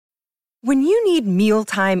When you need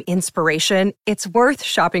mealtime inspiration, it's worth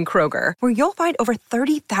shopping Kroger, where you'll find over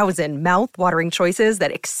 30,000 mouth-watering choices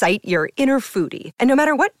that excite your inner foodie. And no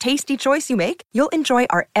matter what tasty choice you make, you'll enjoy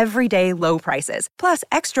our everyday low prices, plus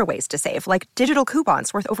extra ways to save, like digital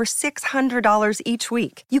coupons worth over $600 each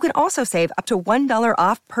week. You can also save up to $1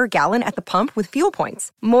 off per gallon at the pump with fuel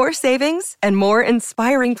points. More savings and more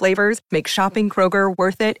inspiring flavors make shopping Kroger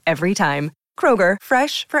worth it every time. Kroger,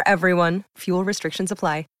 fresh for everyone. Fuel restrictions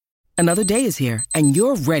apply. Another day is here, and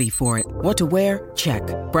you're ready for it. What to wear? Check.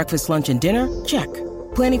 Breakfast, lunch, and dinner? Check.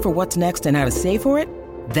 Planning for what's next and how to save for it?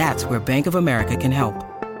 That's where Bank of America can help.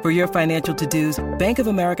 For your financial to-dos, Bank of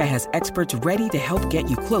America has experts ready to help get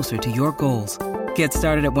you closer to your goals. Get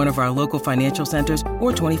started at one of our local financial centers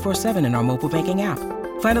or 24/7 in our mobile banking app.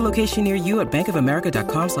 Find a location near you at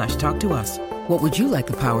bankofamerica.com/talktous. What would you like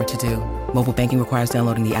the power to do? Mobile banking requires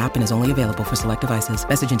downloading the app and is only available for select devices.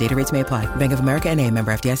 Message and data rates may apply. Bank of America N.A.,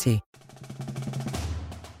 member FDIC.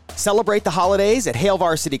 Celebrate the holidays at Hail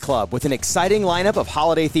Varsity Club with an exciting lineup of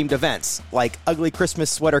holiday-themed events like Ugly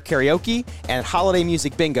Christmas Sweater Karaoke and Holiday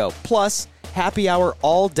Music Bingo, plus happy hour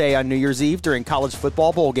all day on New Year's Eve during college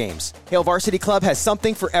football bowl games. Hail Varsity Club has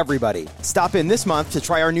something for everybody. Stop in this month to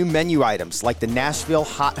try our new menu items like the Nashville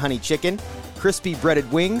Hot Honey Chicken, crispy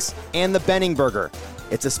breaded wings, and the Benning Burger.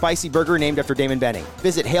 It's a spicy burger named after Damon Benning.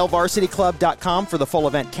 Visit HailVarsityClub.com for the full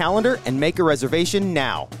event calendar and make a reservation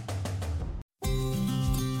now.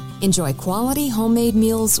 Enjoy quality homemade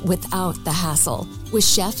meals without the hassle. With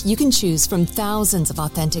Chef, you can choose from thousands of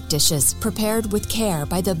authentic dishes prepared with care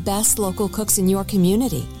by the best local cooks in your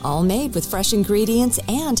community, all made with fresh ingredients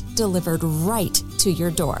and delivered right to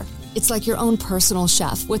your door. It's like your own personal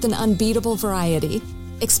chef with an unbeatable variety.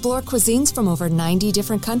 Explore cuisines from over 90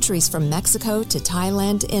 different countries, from Mexico to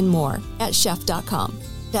Thailand and more at chef.com.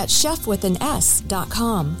 That's chef with an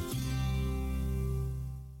S.com.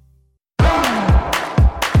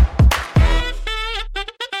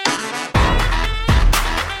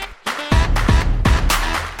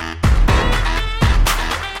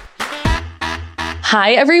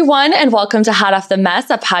 Hi, everyone, and welcome to Hot Off the Mess,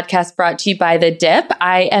 a podcast brought to you by The Dip.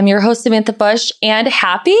 I am your host, Samantha Bush, and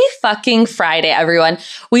happy fucking Friday, everyone.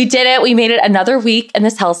 We did it. We made it another week in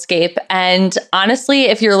this hellscape. And honestly,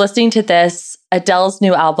 if you're listening to this, Adele's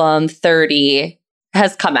new album, 30,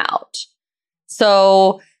 has come out.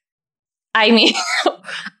 So, I mean,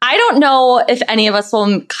 I don't know if any of us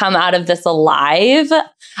will come out of this alive.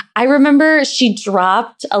 I remember she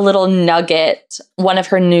dropped a little nugget, one of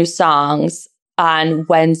her new songs, on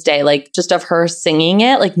Wednesday, like just of her singing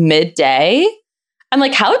it like midday. I'm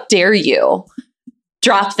like, how dare you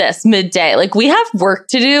drop this midday? Like, we have work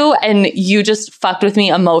to do, and you just fucked with me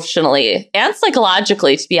emotionally and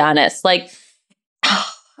psychologically, to be honest. Like,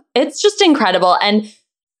 it's just incredible. And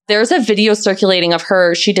there's a video circulating of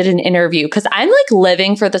her. She did an interview, because I'm like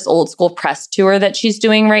living for this old school press tour that she's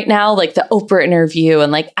doing right now, like the Oprah interview.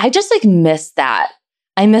 And like, I just like miss that.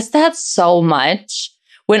 I miss that so much,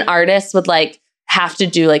 when artists would like have to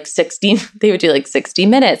do like 60, they would do like 60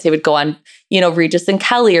 minutes. They would go on, you know, Regis and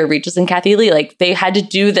Kelly or Regis and Kathy Lee. Like, they had to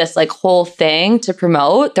do this like whole thing to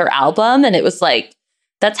promote their album. And it was like,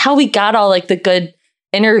 that's how we got all like the good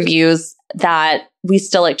interviews that we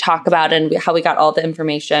still like talk about, and how we got all the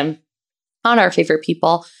information on our favorite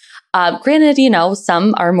people. Granted, you know,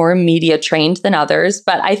 some are more media trained than others,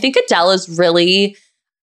 but I think Adele is really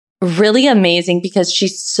amazing, because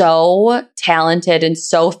she's so talented and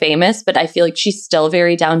so famous, but I feel like she's still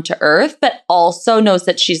very down to earth, but also knows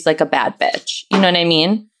that she's like a bad bitch. You know what I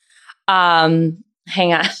mean?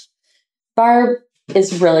 Hang on. Barb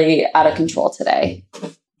is really out of control today.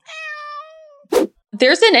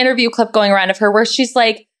 There's an interview clip going around of her where she's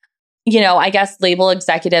like, you know, I guess label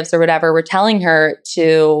executives or whatever were telling her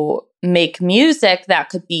to make music that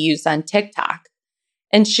could be used on TikTok.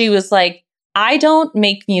 And she was like, I don't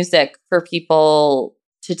make music for people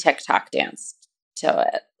to TikTok dance to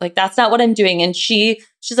it. Like, that's not what I'm doing. And she's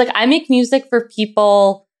like, I make music for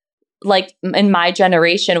people like in my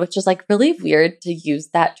generation, which is like really weird to use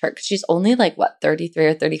that term. She's only like, what, 33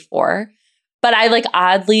 or 34? But I like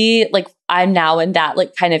oddly, like, I'm now in that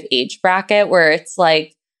like kind of age bracket where it's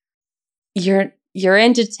like, you're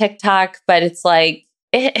into TikTok, but it's like,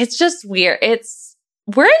 it's just weird.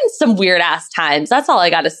 We're in some weird ass times. That's all I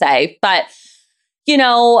got to say. But, you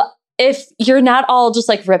know, if you're not all just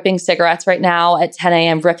like ripping cigarettes right now at 10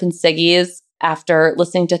 a.m., ripping ciggies after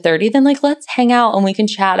listening to 30, then like, let's hang out and we can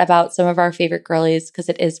chat about some of our favorite girlies, because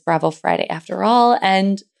it is Bravo Friday after all.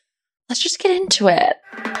 And let's just get into it.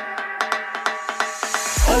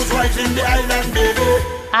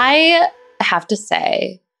 I have to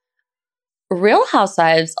say, Real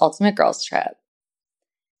Housewives Ultimate Girls Trip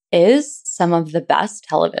is some of the best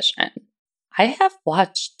television I have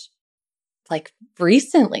watched like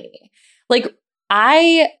recently. Like,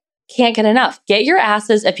 I can't get enough. Get your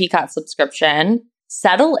asses a Peacock subscription,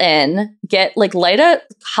 settle in, light a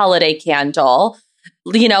holiday candle,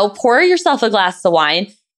 pour yourself a glass of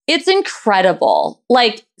wine. It's incredible.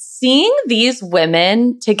 Like, seeing these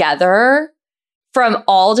women together from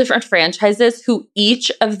all different franchises who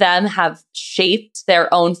each of them have shaped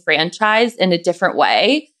their own franchise in a different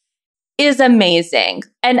way is amazing.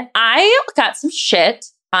 And I got some shit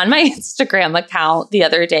on my Instagram account the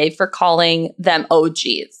other day for calling them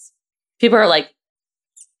OGs. People are like,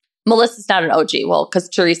 Melissa's not an OG. Well, because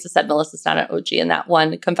Teresa said Melissa's not an OG in that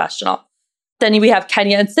one confessional. Then we have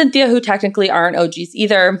Kenya and Cynthia, who technically aren't OGs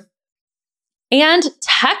either. And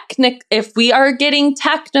if we are getting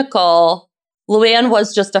technical, Luann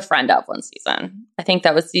was just a friend of one season. I think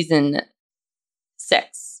that was season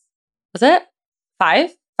 6. Was it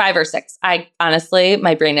 5? 5 or 6. I honestly,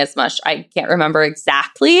 my brain is mush. I can't remember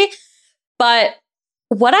exactly. But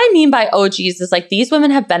what I mean by OGs is like these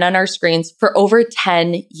women have been on our screens for over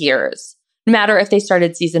 10 years. No matter if they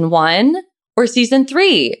started season 1 or season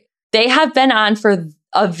 3. They have been on for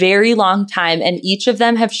a very long time, and each of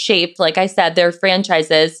them have shaped, like I said, their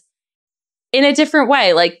franchises in a different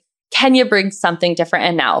way. Like, Kenya brings something different.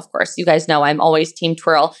 And now, of course, you guys know I'm always Team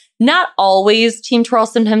Twirl. Not always Team Twirl.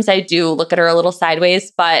 Sometimes I do look at her a little sideways,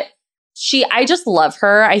 but I just love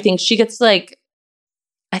her. I think she gets a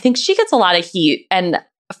lot of heat, and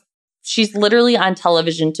she's literally on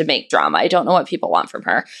television to make drama. I don't know what people want from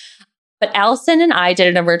her. But Allison and I did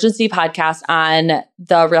an emergency podcast on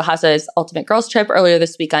the Real Housewives Ultimate Girls Trip earlier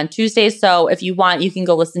this week on Tuesday. So if you want, you can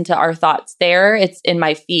go listen to our thoughts there. It's in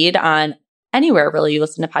my feed on anywhere really you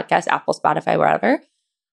listen to podcasts, Apple, Spotify, wherever.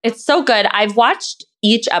 It's so good. I've watched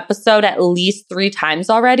each episode at least 3 times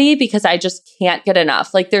already because I just can't get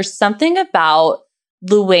enough. Like, there's something about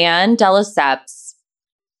Luann de Lesseps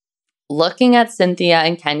looking at Cynthia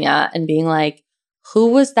and Kenya and being like,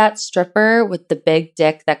 who was that stripper with the big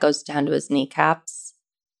dick that goes down to his kneecaps?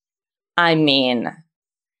 I mean,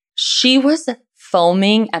 she was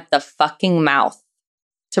foaming at the fucking mouth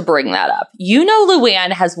to bring that up. You know,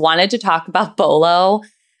 Luann has wanted to talk about Bolo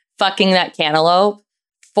fucking that cantaloupe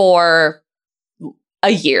for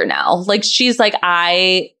a year now. Like, she's like,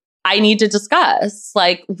 I need to discuss.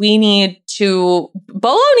 Like, Bolo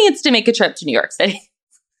needs to make a trip to New York City.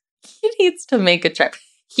 He needs to make a trip.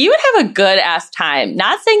 He would have a good ass time.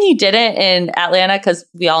 Not saying he didn't in Atlanta, because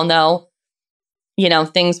we all know,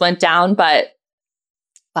 things went down, but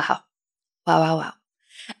wow.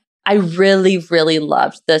 I really, really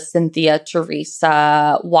loved the Cynthia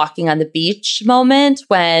Teresa walking on the beach moment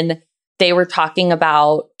when they were talking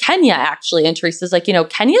about Kenya, actually. And Teresa's like,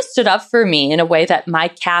 Kenya stood up for me in a way that my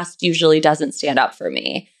cast usually doesn't stand up for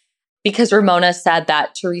me. Because Ramona said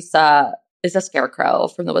that Teresa is a scarecrow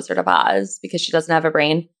from The Wizard of Oz because she doesn't have a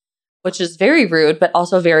brain, which is very rude, but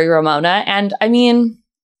also very Ramona. And I mean,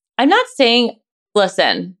 I'm not saying,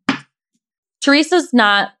 listen, Teresa's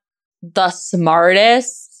not the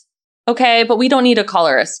smartest, okay, but we don't need to call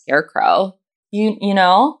her a scarecrow. You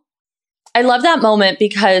know? I love that moment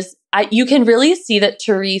because you can really see that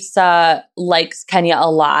Teresa likes Kenya a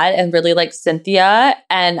lot and really likes Cynthia.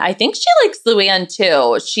 And I think she likes Luann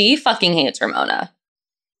too. She fucking hates Ramona.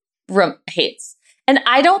 Hates. And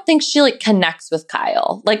I don't think she connects with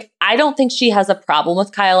Kyle. I don't think she has a problem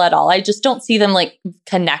with Kyle at all. I just don't see them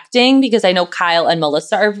connecting because I know Kyle and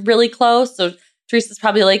Melissa are really close. So Teresa's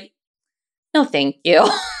probably like, no, thank you.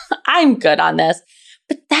 I'm good on this.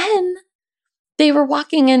 But then they were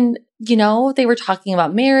walking in, they were talking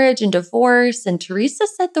about marriage and divorce. And Teresa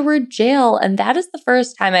said the word jail. And that is the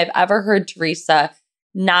first time I've ever heard Teresa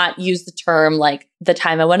not use the term the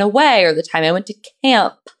time I went away or the time I went to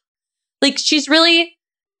camp. She's really,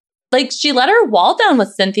 she let her wall down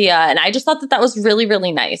with Cynthia. And I just thought that was really,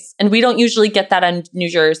 really nice. And we don't usually get that on New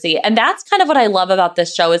Jersey. And that's kind of what I love about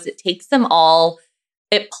this show is it takes them all,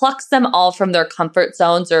 it plucks them all from their comfort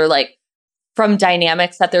zones or from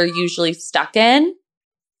dynamics that they're usually stuck in.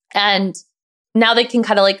 And now they can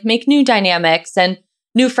kind of make new dynamics and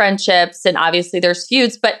new friendships. And obviously there's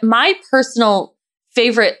feuds. But my personal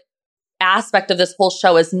favorite aspect of this whole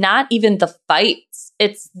show is not even the fights.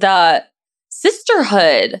 It's the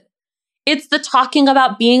sisterhood. It's the talking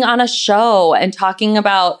about being on a show and talking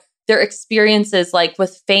about their experiences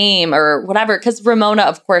with fame or whatever. Because Ramona,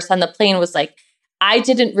 of course, on the plane was like, I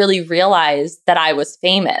didn't really realize that I was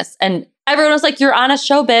famous. And everyone was like, you're on a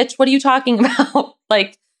show, bitch. What are you talking about?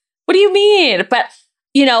 What do you mean? But,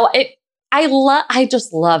 I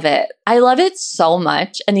just love it. I love it so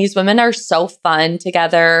much. And these women are so fun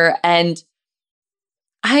together. And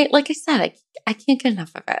like I said, I can't get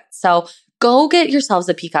enough of it. So go get yourselves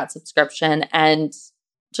a Peacock subscription and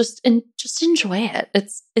just enjoy it.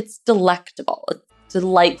 It's delectable. It's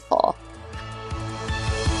delightful.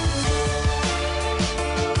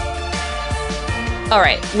 All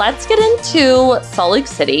right, let's get into Salt Lake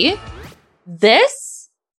City. This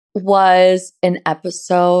was an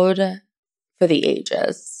episode for the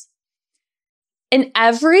ages. In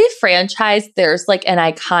every franchise, there's like an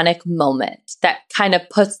iconic moment that kind of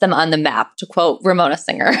puts them on the map, to quote Ramona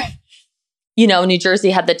Singer. You know, New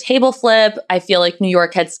Jersey had the table flip. I feel like New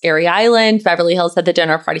York had Scary Island. Beverly Hills had the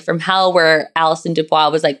dinner party from hell where Allison Dubois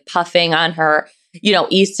was like puffing on her, you know,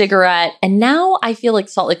 e-cigarette. And now I feel like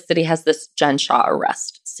Salt Lake City has this Jen Shah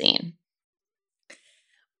arrest scene.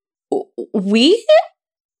 We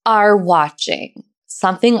are watching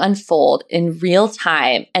something unfold in real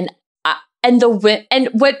time. And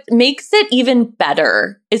what makes it even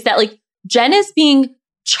better is that like Jen is being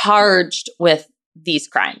charged with these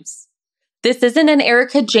crimes. This isn't an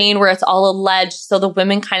Erika Jayne where it's all alleged, so the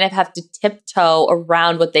women kind of have to tiptoe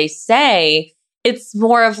around what they say. It's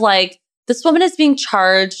more of like, this woman is being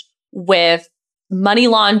charged with money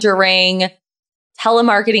laundering,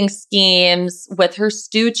 telemarketing schemes with her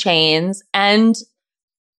stew chains, and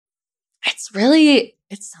it's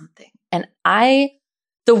something. And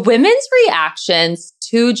the women's reactions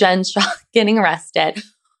to Jen Shah getting arrested,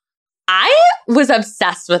 I was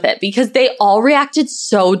obsessed with it because they all reacted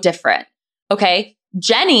so different. Okay,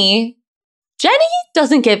 Jenny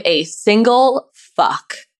doesn't give a single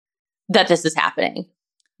fuck that this is happening.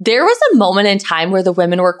 There was a moment in time where the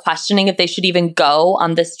women were questioning if they should even go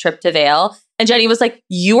on this trip to Vail. And Jenny was like,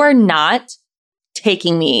 you are not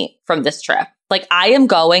taking me from this trip. Like, I am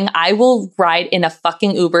going. I will ride in a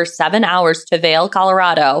fucking Uber 7 hours to Vail,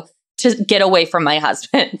 Colorado to get away from my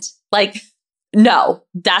husband. Like, no,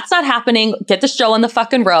 that's not happening. Get the show on the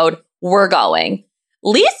fucking road. We're going.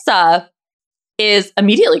 Lisa is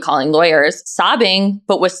immediately calling lawyers, sobbing,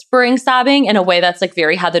 but whispering sobbing in a way that's like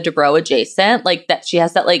very Heather Dubrow adjacent. Like that she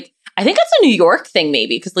has that like, I think it's a New York thing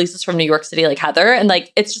maybe because Lisa's from New York City like Heather. And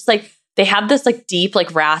like, it's just like, they have this like deep,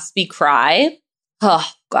 like raspy cry. Oh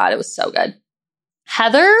God, it was so good.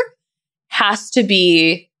 Heather has to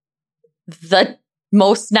be the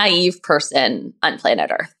most naive person on planet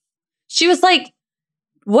Earth. She was like,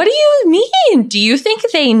 what do you mean? Do you think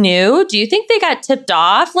they knew? Do you think they got tipped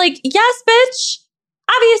off? Like, yes, bitch.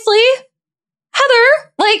 Obviously.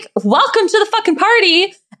 Heather, like, welcome to the fucking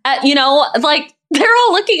party. You know, like, they're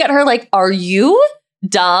all looking at her like, are you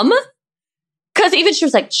dumb? Because even she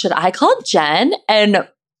was like, should I call Jen? And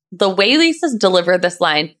the way Lisa's delivered this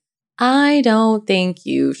line, I don't think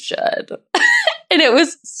you should. And it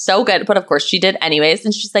was so good. But of course she did anyways.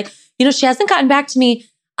 And she's like, you know, she hasn't gotten back to me.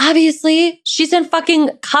 Obviously, she's in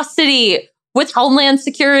fucking custody with Homeland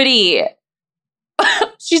Security.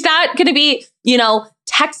 She's not going to be, you know,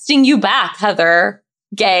 texting you back, Heather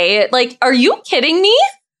Gay. Like, are you kidding me?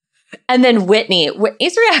 And then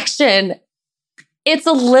Whitney's reaction, it's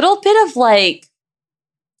a little bit of like,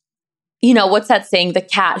 you know, what's that saying? The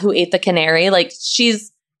cat who ate the canary. Like,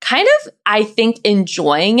 she's kind of, I think,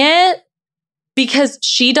 enjoying it. Because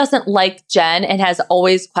she doesn't like Jen and has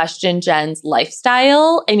always questioned Jen's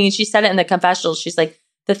lifestyle. I mean, she said it in the confessional. She's like,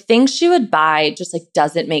 the things she would buy just like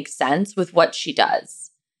doesn't make sense with what she does.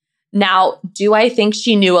 Now, do I think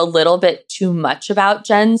she knew a little bit too much about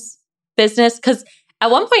Jen's business? Because at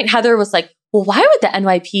one point, Heather was like, well, why would the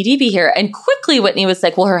NYPD be here? And quickly, Whitney was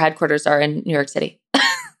like, well, her headquarters are in New York City.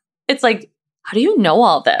 It's like, how do you know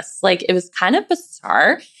all this? Like, it was kind of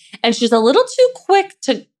bizarre. And she's a little too quick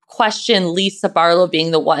to question Lisa Barlow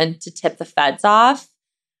being the one to tip the feds off.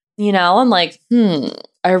 You know, I'm like,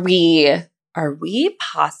 are we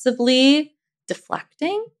possibly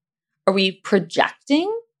deflecting? Are we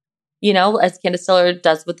projecting? You know, as Candace Diller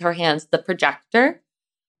does with her hands, the projector.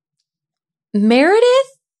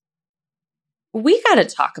 Meredith, we got to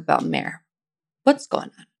talk about Mare. What's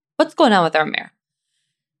going on? What's going on with our Mare?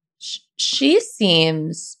 She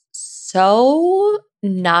seems so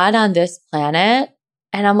not on this planet.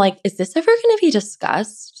 And I'm like, is this ever going to be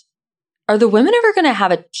discussed? Are the women ever going to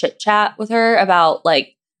have a chit chat with her about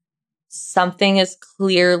like something is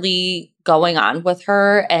clearly going on with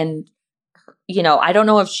her? And, you know, I don't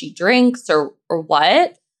know if she drinks or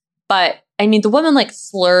what, but I mean, the woman like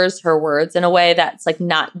slurs her words in a way that's like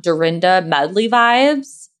not Dorinda Medley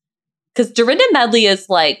vibes. Because Dorinda Medley is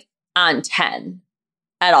like on 10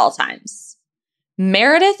 at all times.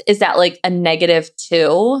 Meredith is at like a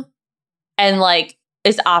 -2 and like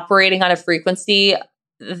is operating on a frequency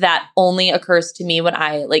that only occurs to me when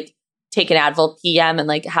I like take an Advil PM and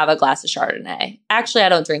like have a glass of Chardonnay. Actually, I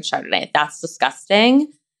don't drink Chardonnay. That's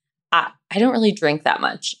disgusting. I don't really drink that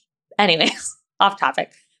much. Anyways, off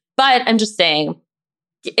topic. But I'm just saying,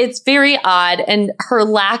 it's very odd. And her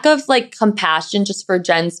lack of like compassion just for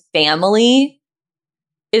Jen's family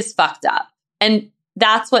is fucked up. And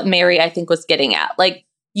that's what Mary, I think, was getting at. Like,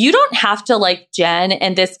 you don't have to like Jen.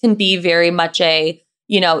 And this can be very much a,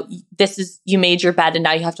 this is, you made your bed and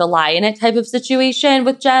now you have to lie in it type of situation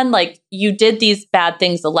with Jen. Like, you did these bad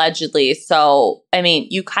things allegedly. So, I mean,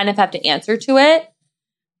 you kind of have to answer to it.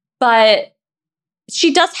 But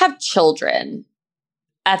she does have children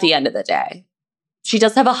at the end of the day. She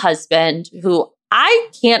does have a husband who I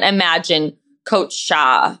can't imagine Coach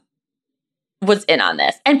Shah was in on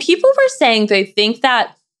this. And people were saying they think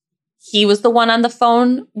that he was the one on the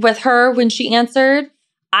phone with her when she answered.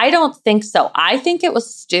 I don't think so. I think it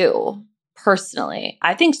was Stu, personally.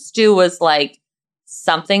 I think Stu was like,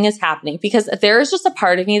 something is happening. Because there is just a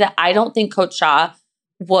part of me that I don't think Coach Shah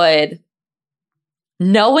would,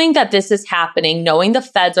 knowing that this is happening, knowing the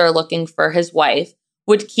feds are looking for his wife,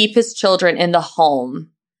 would keep his children in the home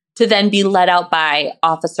to then be let out by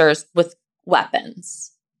officers with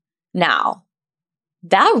weapons. Now,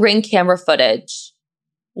 that Ring camera footage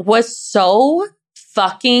was so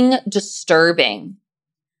fucking disturbing.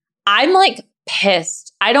 I'm like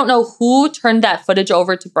pissed. I don't know who turned that footage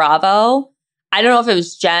over to Bravo. I don't know if it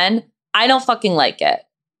was Jen. I don't fucking like it.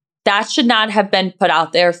 That should not have been put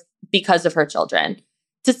out there because of her children.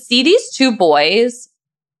 To see these two boys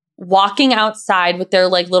walking outside with their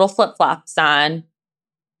like little flip-flops on,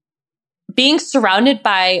 being surrounded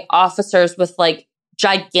by officers with like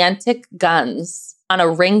gigantic guns on a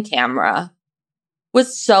Ring camera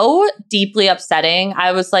was so deeply upsetting.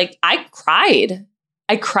 I was like, I cried.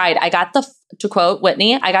 I got to quote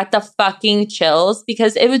Whitney, I got the fucking chills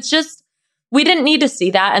because it was just, we didn't need to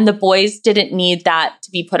see that. And the boys didn't need that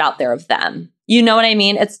to be put out there of them. You know what I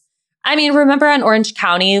mean? Remember on Orange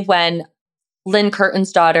County when Lynn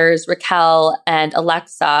Curtin's daughters, Raquel and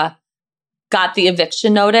Alexa, got the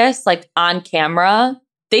eviction notice, like on camera?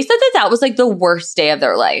 They said that was like the worst day of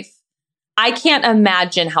their life. I can't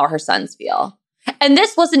imagine how her sons feel. And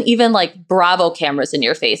this wasn't even like Bravo cameras in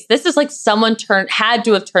your face. This is like someone had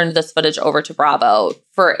to have turned this footage over to Bravo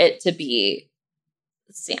for it to be,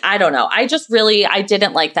 I don't know. I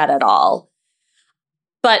didn't like that at all.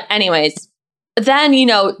 But anyways, then,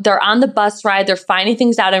 they're on the bus ride. They're finding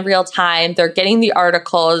things out in real time. They're getting the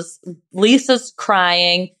articles. Lisa's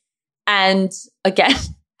crying. And again,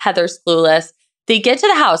 Heather's clueless. They get to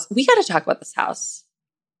the house. We got to talk about this house.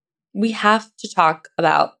 We have to talk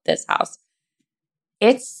about this house.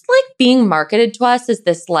 It's like being marketed to us as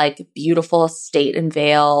this like beautiful estate in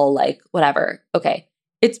Vail, like whatever. Okay,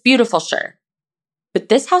 it's beautiful, sure. But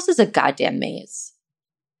this house is a goddamn maze.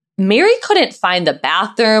 Mary couldn't find the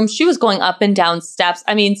bathroom. She was going up and down steps.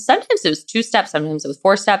 I mean, sometimes it was 2 steps, sometimes it was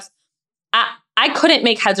 4 steps. I couldn't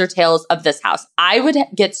make heads or tails of this house. I would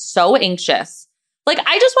get so anxious. Like,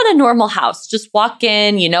 I just want a normal house. Just walk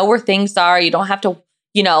in, you know where things are. You don't have to,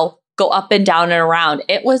 go up and down and around.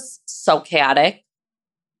 It was so chaotic.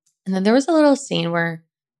 And then there was a little scene where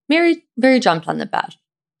Mary jumped on the bed.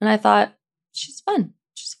 And I thought, she's fun.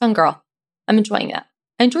 She's a fun girl. I'm enjoying that.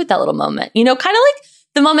 I enjoyed that little moment. Kind of like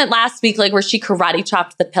the moment last week, like where she karate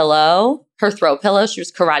chopped the pillow, her throw pillow. She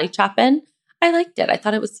was karate chopping. I liked it. I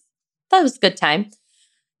thought it was a good time.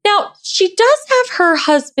 Now, she does have her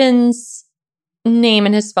husband's name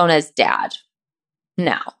in his phone as Dad.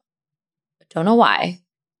 Now, I don't know why.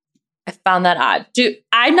 I found that odd.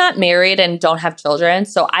 I'm not married and don't have children,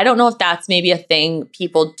 so I don't know if that's maybe a thing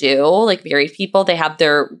people do, like married people. They have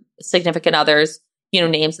their significant others,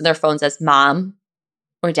 names in their phones as Mom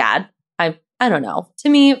or Dad. I don't know. To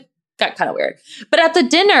me, it got kind of weird. But at the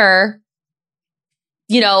dinner,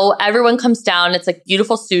 everyone comes down. It's like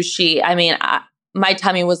beautiful sushi. I mean, my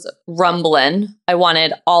tummy was rumbling. I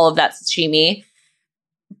wanted all of that sashimi.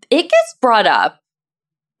 It gets brought up.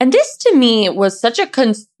 And this to me was such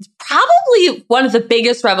probably one of the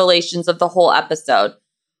biggest revelations of the whole episode,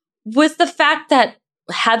 was the fact that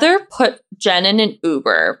Heather put Jen in an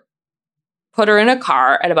Uber, put her in a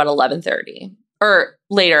car at about 11:30 or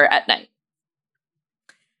later at night,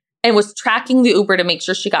 and was tracking the Uber to make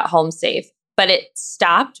sure she got home safe. But it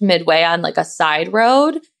stopped midway on like a side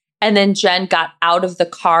road. And then Jen got out of the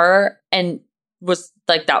car and was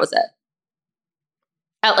like, that was it.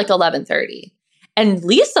 At like 11:30. And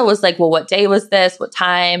Lisa was like, well, what day was this? What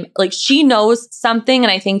time? Like, she knows something.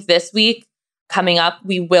 And I think this week coming up,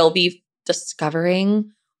 we will be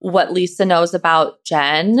discovering what Lisa knows about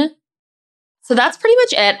Jen. So that's pretty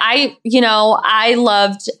much it. I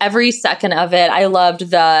loved every second of it. I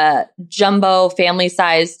loved the jumbo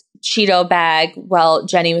family-sized Cheeto bag while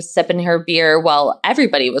Jenny was sipping her beer while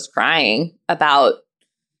everybody was crying about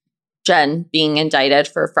Jen being indicted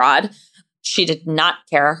for fraud. She did not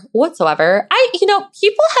care whatsoever.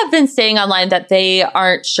 People have been saying online that they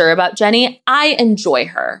aren't sure about Jenny. I enjoy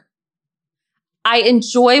her. I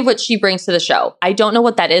enjoy what she brings to the show. I don't know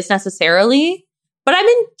what that is necessarily, but I'm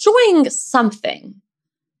enjoying something.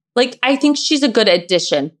 Like, I think she's a good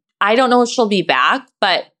addition. I don't know if she'll be back,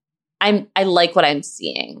 but I like what I'm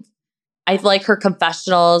seeing. I like her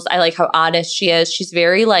confessionals. I like how honest she is. She's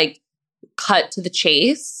very cut to the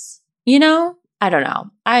chase, I don't know.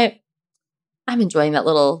 I'm enjoying that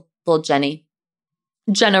little Jenny.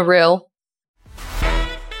 Jenna-Roo.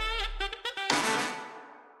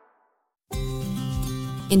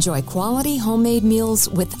 Enjoy quality homemade meals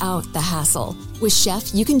without the hassle. With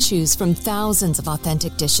Chef, you can choose from thousands of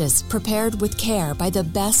authentic dishes prepared with care by the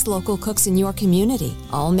best local cooks in your community,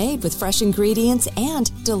 all made with fresh ingredients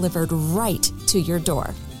and delivered right to your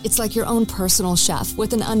door. It's like your own personal chef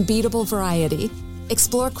with an unbeatable variety.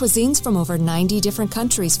 Explore cuisines from over 90 different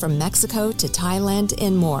countries, from Mexico to Thailand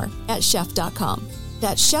and more, at chef.com.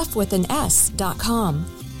 That's chef with an S.com.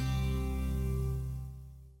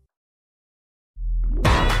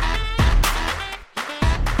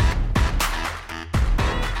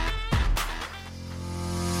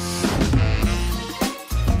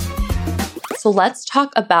 So let's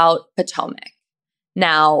talk about Potomac.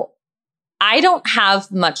 Now, I don't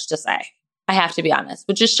have much to say, I have to be honest,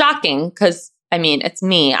 which is shocking because, it's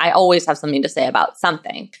me. I always have something to say about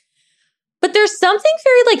something. But there's something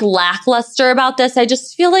very lackluster about this. I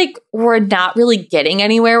just feel like we're not really getting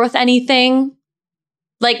anywhere with anything.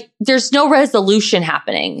 There's no resolution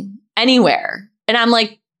happening anywhere. And I'm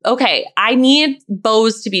like, okay, I need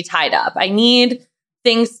bows to be tied up. I need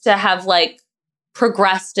things to have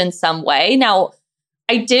progressed in some way. Now,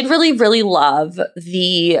 I did really, really love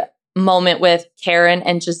the moment with Karen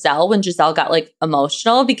and Giselle when Giselle got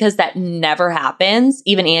emotional, because that never happens.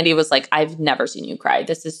 Even Andy was like, I've never seen you cry.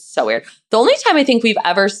 This is so weird. The only time I think we've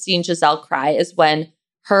ever seen Giselle cry is when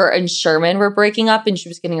her and Sherman were breaking up and she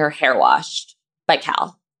was getting her hair washed by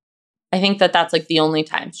Cal. I think that's the only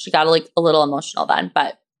time she got a little emotional then,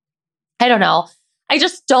 but I don't know. I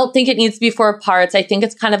just don't think it needs to be 4 parts. I think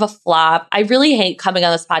it's kind of a flop. I really hate coming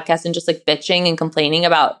on this podcast and just bitching and complaining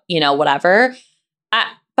about, whatever.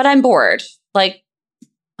 But I'm bored. I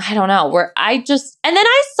don't know. And then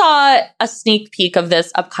I saw a sneak peek of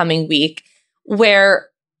this upcoming week where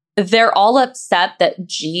they're all upset that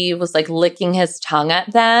G was licking his tongue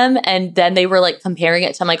at them. And then they were comparing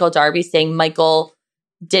it to Michael Darby, saying Michael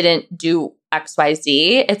didn't do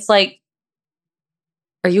XYZ. It's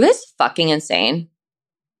are you guys fucking insane?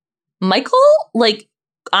 Michael,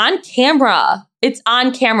 on camera. It's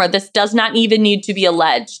on camera. This does not even need to be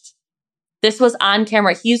alleged. This was on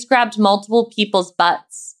camera. He's grabbed multiple people's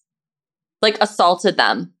butts, assaulted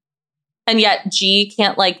them. And yet G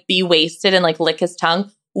can't be wasted and lick his tongue.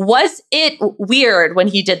 Was it weird when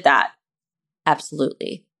he did that?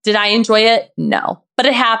 Absolutely. Did I enjoy it? No. But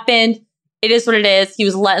it happened. It is what it is. He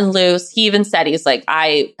was letting loose. He even said, he's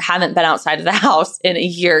I haven't been outside of the house in a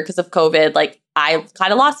year because of COVID. I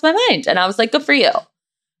kind of lost my mind. And I was good for you.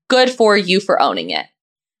 Good for you for owning it.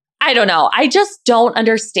 I don't know. I just don't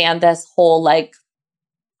understand this whole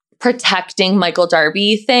protecting Michael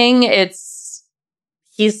Darby thing.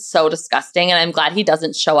 He's so disgusting. And I'm glad he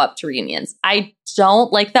doesn't show up to reunions. I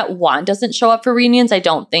don't like that Juan doesn't show up for reunions. I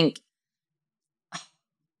don't know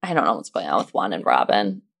what's going on with Juan and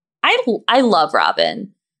Robin. I love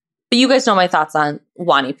Robin, but you guys know my thoughts on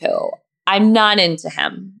Juanie Poo. I'm not into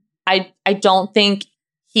him. I don't think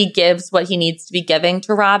he gives what he needs to be giving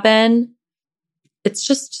to Robin. It's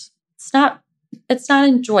not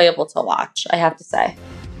enjoyable to watch, I have to say.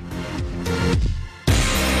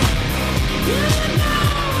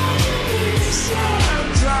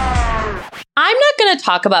 I'm not going to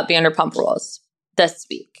talk about Vanderpump Rules this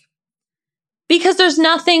week because there's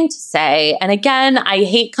nothing to say. And again, I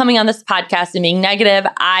hate coming on this podcast and being negative.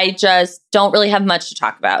 I just don't really have much to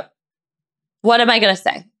talk about. What am I going to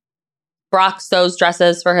say? Brock sews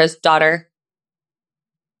dresses for his daughter.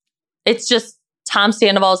 It's just Tom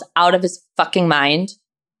Sandoval's out of his fucking mind.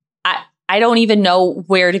 I don't even know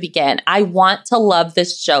where to begin. I want to love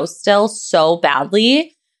this show still so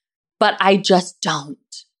badly, but I just don't.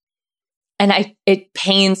 And it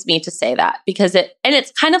pains me to say that because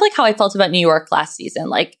it's kind of how I felt about New York last season.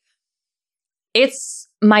 It's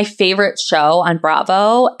my favorite show on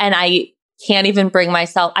Bravo, and I can't even bring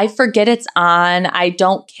myself. I forget it's on. I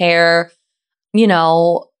don't care.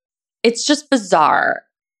 it's just bizarre.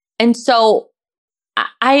 And so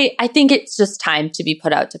I think it's just time to be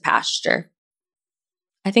put out to pasture.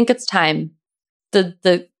 I think it's time.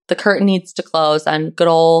 The curtain needs to close on good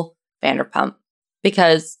old Vanderpump,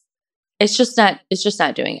 because it's just not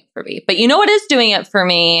doing it for me. But you know what is doing it for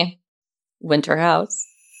me? Winter House.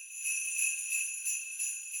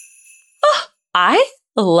 Oh, I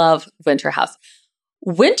love Winter House.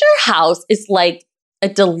 Winter House is like a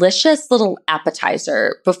delicious little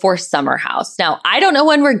appetizer before Summer House. Now, I don't know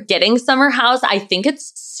when we're getting Summer House. I think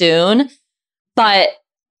it's soon, but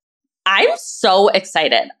I'm so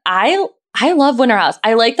excited. I love Winter House.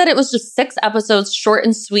 I like that it was just 6 episodes, short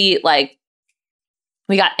and sweet. Like,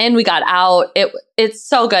 we got in, we got out. It's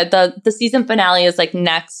so good. The season finale is like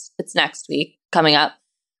next week coming up.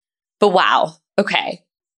 But wow. Okay.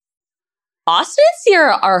 Austin and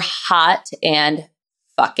Sierra are hot and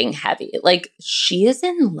fucking heavy. Like, she is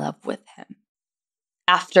in love with him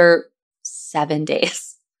after 7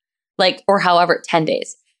 days, like, or however, 10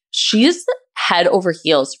 days. She's head over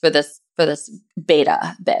heels for this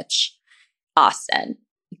beta bitch, Austin.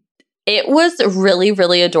 It was really,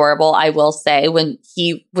 really adorable, I will say, when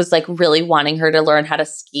he was like really wanting her to learn how to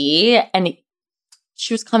ski, and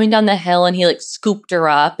she was coming down the hill and he like scooped her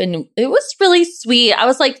up, and it was really sweet. I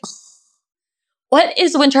was like, what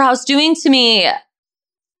is Winter House doing to me?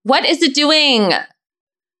 What is it doing?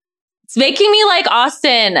 It's making me like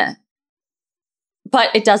Austin,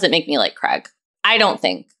 but it doesn't make me like Craig. I don't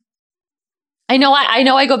think. I know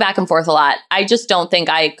I go back and forth a lot. I just don't think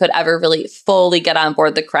I could ever really fully get on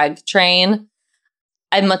board the Craig train.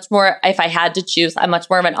 I'm much more, if I had to choose, I'm much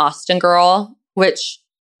more of an Austin girl, which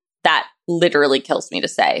that literally kills me to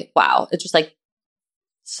say. Wow. It's just like,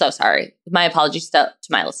 so sorry. My apologies to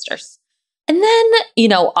my listeners. And then,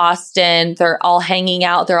 Austin, they're all hanging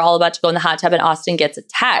out. They're all about to go in the hot tub, and Austin gets a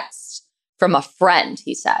text from a friend,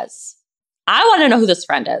 he says. I want to know who this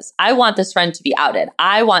friend is. I want this friend to be outed.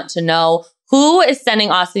 I want to know who is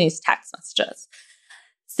sending Austin these text messages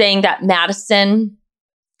saying that Madison,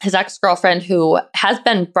 his ex-girlfriend, who has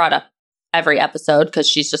been brought up every episode because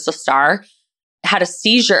she's just a star, had a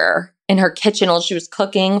seizure in her kitchen while she was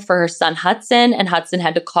cooking for her son Hudson, and Hudson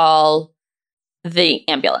had to call the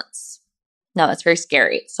ambulance. Now, that's very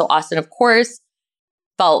scary. So Austin, of course,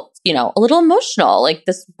 felt, a little emotional. Like,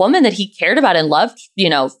 this woman that he cared about and loved,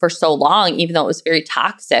 for so long, even though it was a very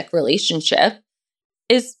toxic relationship,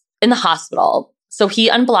 is in the hospital. So he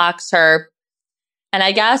unblocks her. And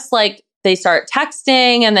I guess, like, they start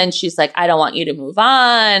texting, and then she's like, I don't want you to move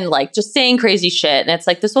on. Like, just saying crazy shit. And it's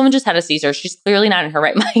like, this woman just had a seizure. She's clearly not in her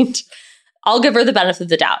right mind. I'll give her the benefit of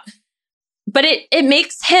the doubt. But it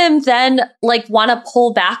makes him then like want to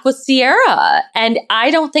pull back with Sierra. And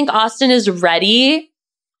I don't think Austin is ready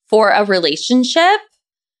for a relationship.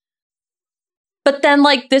 But then,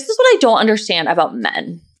 like, this is what I don't understand about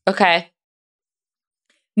men. Okay.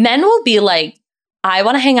 Men will be like, I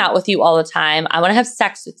want to hang out with you all the time. I want to have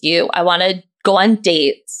sex with you. I want to go on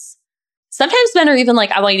dates. Sometimes men are even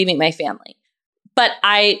like, I want you to meet my family, but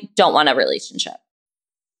I don't want a relationship.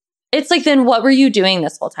 It's like, then what were you doing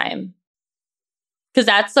this whole time? Because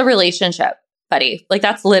that's the relationship, buddy. Like,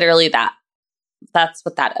 that's literally that. That's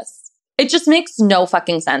what that is. It just makes no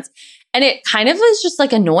fucking sense. And it kind of is just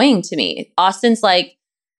like annoying to me. Austin's like,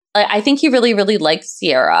 I think he really, really likes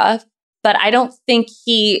Sierra, but I don't think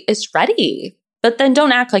he is ready. But then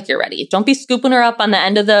don't act like you're ready. Don't be scooping her up on the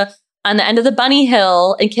end of the bunny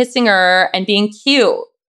hill and kissing her and being cute.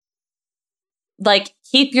 Like,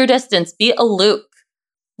 keep your distance. Be a Luke.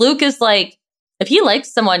 Luke is like, if he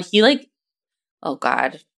likes someone, he like, oh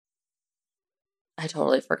God, I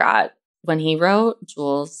totally forgot. When he wrote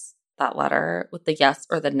Jules that letter with the yes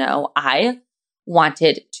or the no, I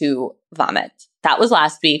wanted to vomit. That was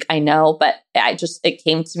last week, I know, but it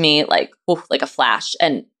came to me like a flash,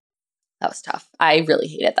 and that was tough. I really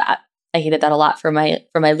hated that. I hated that a lot for my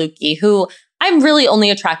Lukey, who I'm really only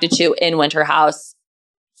attracted to in Winter House.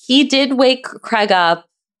 He did wake Craig up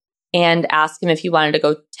and ask him if he wanted to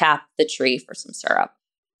go tap the tree for some syrup.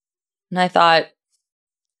 And I thought,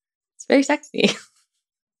 it's very sexy.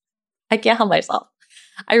 I can't help myself.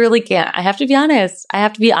 I really can't. I have to be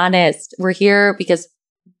honest. We're here because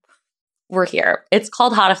we're here. It's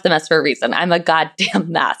called Hot Off the Mess for a reason. I'm a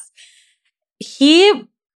goddamn mess. He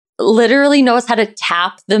literally knows how to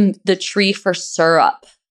tap the tree for syrup.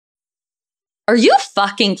 Are you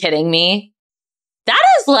fucking kidding me?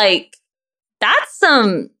 That's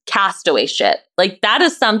some Castaway shit. Like, that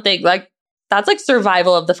is something like, that's like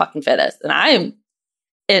survival of the fucking fittest. And I'm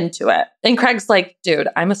into it. And Craig's like, dude,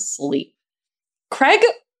 I'm asleep. Craig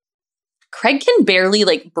can barely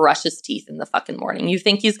like brush his teeth in the fucking morning. You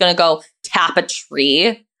think he's going to go tap a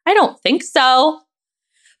tree? I don't think so.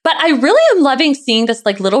 But I really am loving seeing this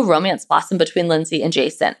like little romance blossom between Lindsay and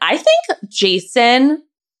Jason. I think Jason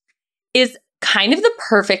is kind of the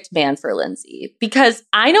perfect man for Lindsay because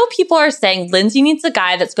I know people are saying Lindsay needs a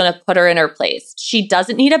guy that's going to put her in her place. She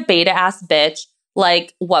doesn't need a beta ass bitch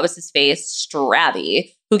like, what was his face?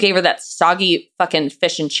 Strabby, who gave her that soggy fucking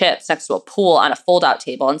fish and chips next to a pool on a fold out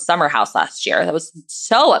table in Summer House last year. That was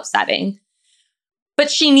so upsetting.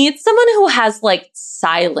 But she needs someone who has like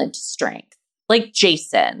silent strength, like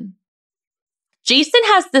Jason. Jason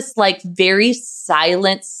has this like very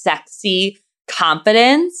silent, sexy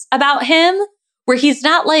confidence about him where he's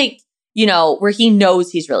not like, you know, where he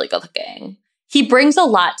knows he's really good looking. He brings a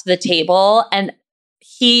lot to the table and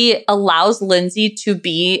he allows Lindsay to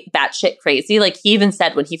be batshit crazy. Like he even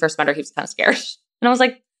said when he first met her, he was kind of scared. And I was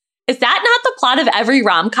like, is that not the plot of every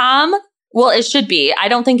rom-com? Well, it should be. I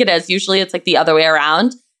don't think it is. Usually it's like the other way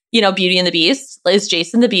around. You know, Beauty and the Beast. Is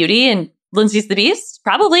Jason the beauty and Lindsay's the beast?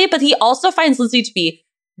 Probably. But he also finds Lindsay to be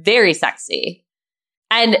very sexy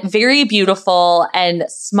and very beautiful and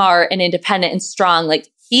smart and independent and strong. Like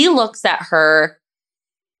he looks at her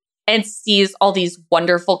and sees all these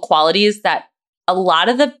wonderful qualities that a lot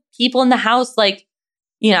of the people in the house, like,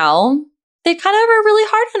 you know, they kind of are really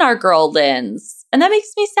hard on our girl, Linz. And that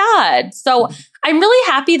makes me sad. So I'm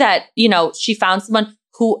really happy that, you know, she found someone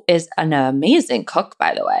who is an amazing cook,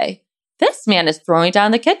 by the way. This man is throwing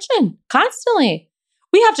down the kitchen constantly.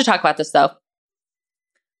 We have to talk about this, though.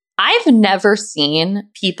 I've never seen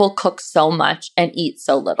people cook so much and eat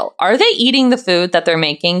so little. Are they eating the food that they're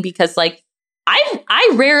making? Because, like,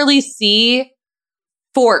 I rarely see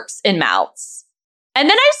forks in mouths. And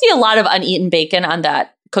then I see a lot of uneaten bacon on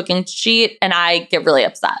that cooking sheet, and I get really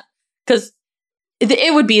upset because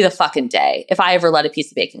it would be the fucking day if I ever let a piece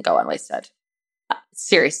of bacon go unwasted.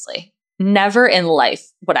 Seriously, never in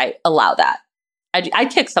life would I allow that.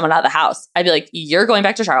 I'd kick someone out of the house. I'd be like, you're going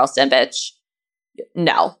back to Charleston, bitch.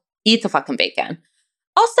 No, eat the fucking bacon.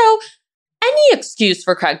 Also, any excuse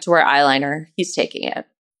for Craig to wear eyeliner, he's taking it.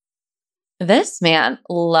 This man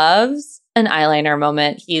loves an eyeliner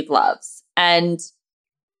moment he loves. And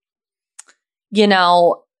you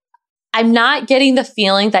know, I'm not getting the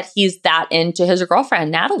feeling that he's that into his girlfriend,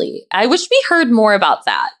 Natalie. I wish we heard more about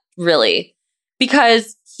that, really,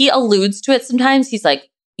 because he alludes to it sometimes. He's like,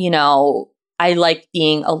 you know, I like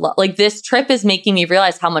being alone. Like this trip is making me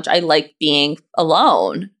realize how much I like being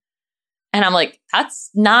alone. And I'm like, that's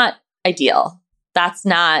not ideal. That's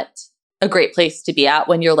not a great place to be at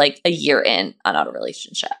when you're like a year in on a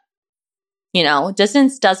relationship. You know,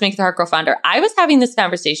 distance does make the heart grow fonder. I was having this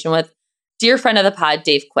conversation with dear friend of the pod,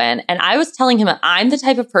 Dave Quinn. And I was telling him I'm the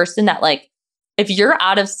type of person that like, if you're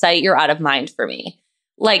out of sight, you're out of mind for me.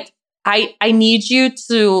 Like, I need you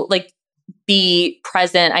to like be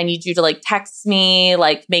present. I need you to like text me,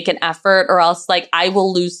 like make an effort, or else like I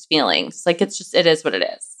will lose feelings. Like it's just, it is what it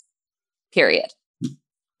is. Period.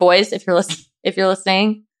 Boys, if you're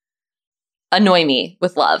listening, annoy me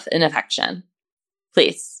with love and affection,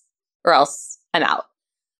 please, or else I'm out,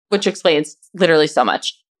 which explains literally so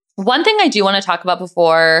much. One thing I do want to talk about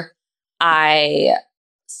before I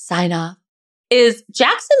sign off is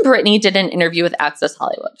Jackson Brittany did an interview with Access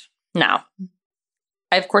Hollywood. Now,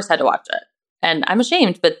 I of course had to watch it, and I'm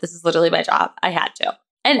ashamed, but this is literally my job. I had to,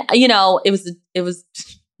 and you know, it was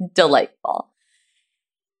delightful.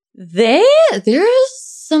 There's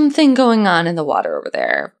something going on in the water over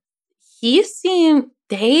there.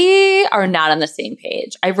 They are not on the same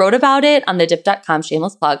page. I wrote about it on thedip.com,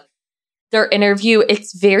 shameless plug. Their interview,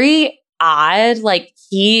 it's very odd. Like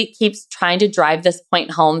he keeps trying to drive this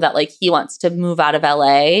point home that like he wants to move out of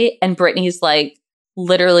LA. And Brittany's like,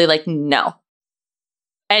 literally like, no.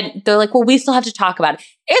 And they're like, well, we still have to talk about it.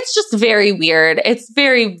 It's just very weird. It's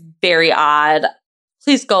very, very odd.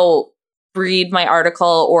 Please go read my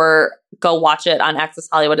article or go watch it on Access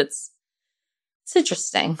Hollywood. It's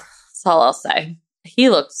interesting. That's all I'll say. He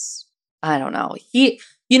looks, I don't know. You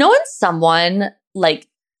know, when someone like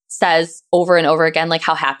says over and over again, like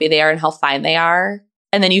how happy they are and how fine they are.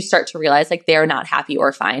 And then you start to realize like they are not happy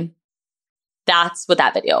or fine. That's what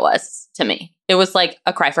that video was to me. It was like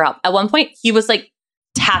a cry for help. At one point, he was like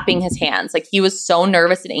tapping his hands. Like he was so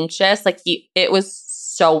nervous and anxious. Like it was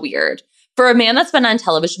so weird. For a man that's been on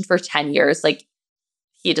television for 10 years, like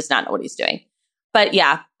he does not know what he's doing. But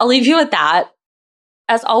yeah, I'll leave you with that.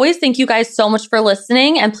 As always, thank you guys so much for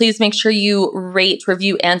listening. And please make sure you rate,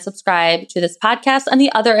 review, and subscribe to this podcast and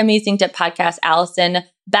the other amazing Dip podcast. Allison,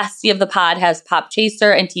 bestie of the pod, has Pop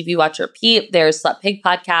Chaser and TV Watch Repeat. There's Slut Pig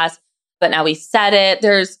podcast, but now we said it.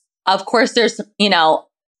 There's, you know,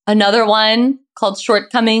 another one called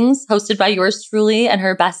Shortcomings, hosted by yours truly and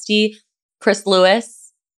her bestie, Chris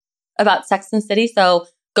Lewis. about Sex and the City. So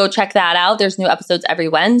go check that out. There's new episodes every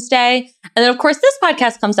Wednesday. And then, of course, this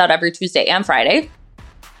podcast comes out every Tuesday and Friday.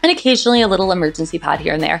 And occasionally a little emergency pod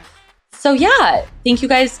here and there. So yeah, thank you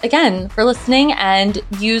guys again for listening, and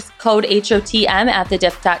use code HOTM at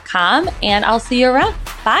thedip.com, and I'll see you around.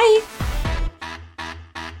 Bye.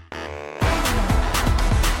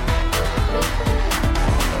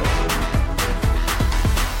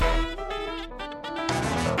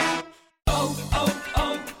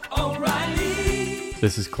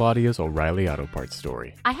 This is Claudia's O'Reilly Auto Parts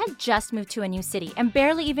story. I had just moved to a new city and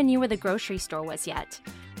barely even knew where the grocery store was yet.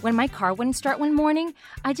 When my car wouldn't start one morning,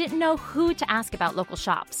 I didn't know who to ask about local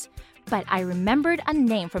shops. But I remembered a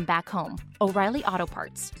name from back home, O'Reilly Auto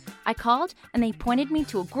Parts. I called and they pointed me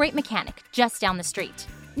to a great mechanic just down the street.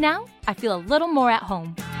 Now I feel a little more at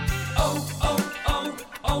home.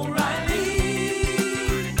 O'Reilly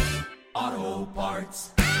Auto Parts.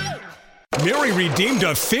 Mary redeemed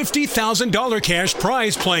a $50,000 cash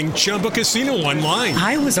prize playing Chumba Casino online.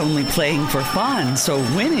 I was only playing for fun, so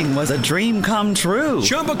winning was a dream come true.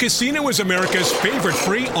 Chumba Casino is America's favorite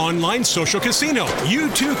free online social casino. You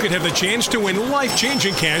too could have the chance to win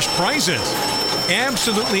life-changing cash prizes.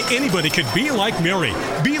 Absolutely anybody could be like Mary.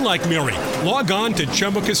 Be like Mary. Log on to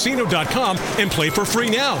ChumbaCasino.com and play for free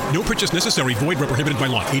now. No purchase necessary. Void where prohibited by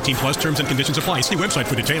law. 18 plus terms and conditions apply. See website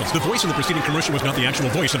for details. The voice in the preceding commercial was not the actual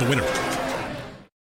voice of the winner.